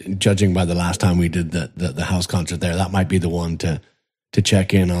 judging by the last time we did the house concert there, that might be the one to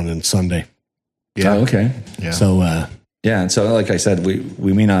check in on Sunday. Yeah. Oh, okay. Yeah. So and so like I said,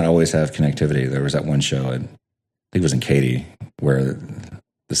 we may not always have connectivity. There was that one show, I think it was in Katy, where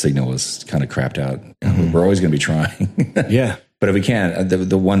the signal was kind of crapped out. Mm-hmm. We're always going to be trying. Yeah. But if we can, the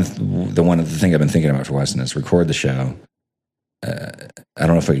thing I've been thinking about for Weston is record the show. I don't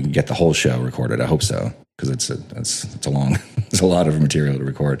know if we can get the whole show recorded. I hope so, because it's a lot of material to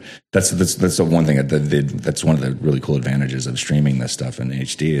record. That's the one thing that's one of the really cool advantages of streaming this stuff in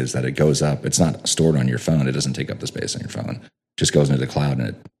HD is that it goes up. It's not stored on your phone. It doesn't take up the space on your phone. It just goes into the cloud and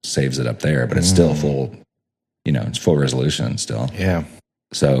it saves it up there. But it's still full. It's full resolution still. Yeah.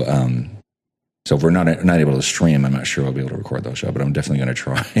 So, if we're not able to stream, I'm not sure we'll be able to record those show, but I'm definitely going to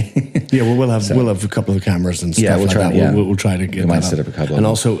try. Yeah, well, we'll have a couple of cameras and stuff. Yeah, we'll try. Like that. We'll try to get. We might set up a couple. And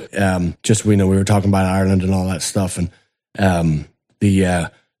also, just we were talking about Ireland and all that stuff, and the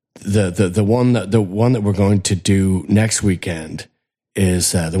one that we're going to do next weekend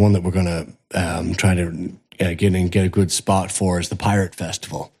is the one that we're going to try to get a good spot for is the Pirate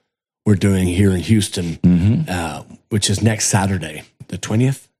Festival we're doing here in Houston, which is next Saturday, the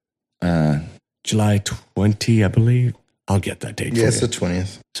 20th, July 20, I believe. I'll get that date. Yeah, it's the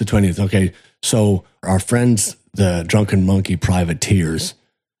 20th. It's the 20th. Okay, so our friends, the Drunken Monkey Privateers,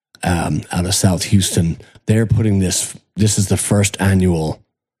 out of South Houston, they're putting this. This is the first annual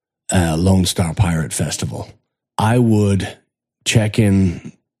Lone Star Pirate Festival. I would check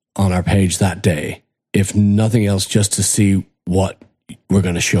in on our page that day, if nothing else, just to see what we're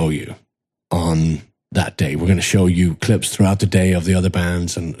going to show you on that day. We're going to show you clips throughout the day of the other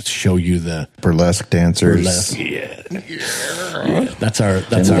bands and show you the burlesque dancers. Yeah. That's our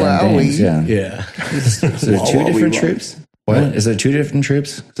bands, yeah. Is there two different troops? What? Is there two different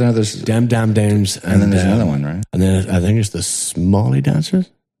troops? So there's Damn Dames, and then there's another one, right? And then I think it's the Smalley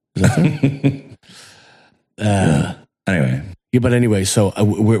Dancers. Is that yeah. Anyway. Yeah, but anyway, so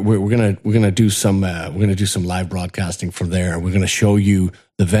we're gonna do some live broadcasting from there. We're gonna show you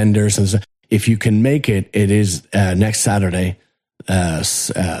the vendors and stuff. If you can make it, it is next Saturday,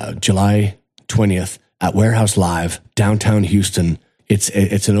 July 20th at Warehouse Live, downtown Houston.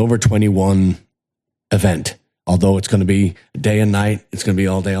 It's an over 21 event. Although it's going to be day and night, it's going to be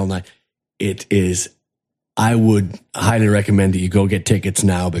all day, all night. It is. I would highly recommend that you go get tickets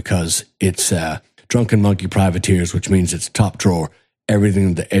now because it's Drunken Monkey Privateers, which means it's top drawer.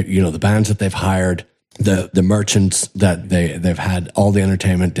 Everything, the bands that they've hired, the merchants that they've had, all the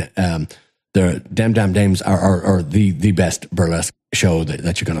entertainment. The Damn Dames are the best burlesque show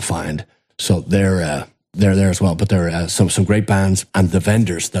that you're going to find. So they're there as well. But they're some great bands, and the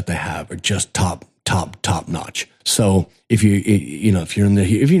vendors that they have are just top notch. So if even if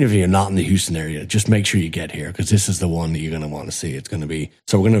you're not in the Houston area, just make sure you get here because this is the one that you're going to want to see. It's going to be,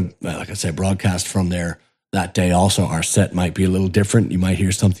 so we're going to, like I said, broadcast from there that day. Also, our set might be a little different. You might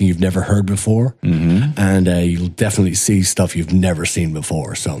hear something you've never heard before, and you'll definitely see stuff you've never seen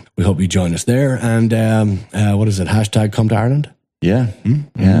before. So we hope you join us there. And what is it? Hashtag Come to Ireland. Yeah,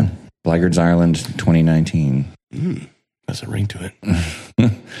 yeah. Blackguards Ireland 2019. That's a ring to it.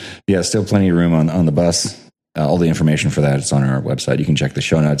 Yeah, still plenty of room on the bus. All the information for that is on our website. You can check the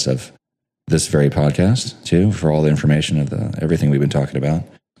show notes of this very podcast too for all the information of everything we've been talking about.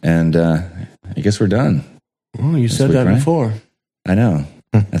 And I guess we're done. Well, you said that before. I know.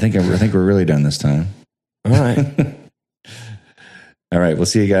 I think we're really done this time. All right. All right. We'll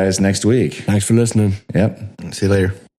see you guys next week. Thanks for listening. Yep. See you later.